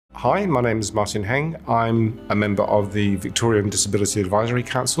Hi, my name is Martin Heng. I'm a member of the Victorian Disability Advisory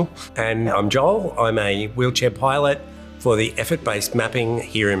Council. And I'm Joel. I'm a wheelchair pilot for the effort-based mapping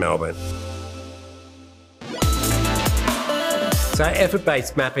here in Melbourne. So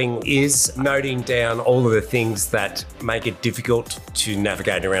effort-based mapping is noting down all of the things that make it difficult to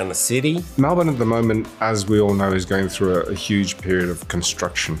navigate around the city. Melbourne at the moment, as we all know, is going through a huge period of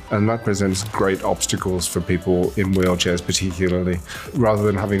construction, and that presents great obstacles for people in wheelchairs particularly. Rather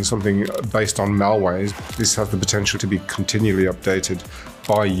than having something based on malways, this has the potential to be continually updated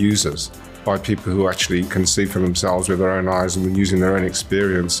by users, by people who actually can see for themselves with their own eyes and using their own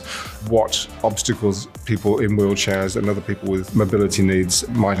experience what obstacles people in wheelchairs and other people with mobility needs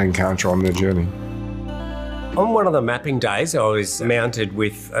might encounter on their journey. On one of the mapping days, I was mounted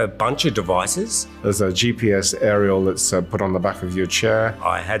with a bunch of devices. There's a GPS aerial that's put on the back of your chair.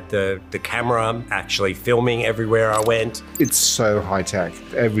 I had the camera actually filming everywhere I went. It's so high tech.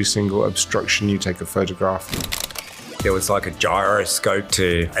 Every single obstruction, you take a photograph. There was like a gyroscope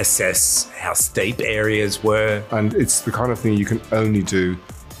to assess how steep areas were. And it's the kind of thing you can only do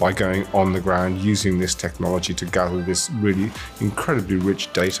by going on the ground using this technology to gather this really incredibly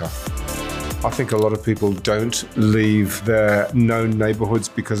rich data. I think a lot of people don't leave their known neighbourhoods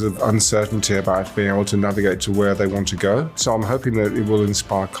because of uncertainty about being able to navigate to where they want to go. So I'm hoping that it will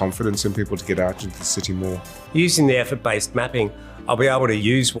inspire confidence in people to get out into the city more. Using the effort-based mapping, I'll be able to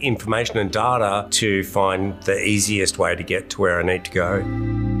use information and data to find the easiest way to get to where I need to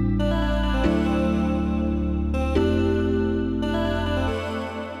go.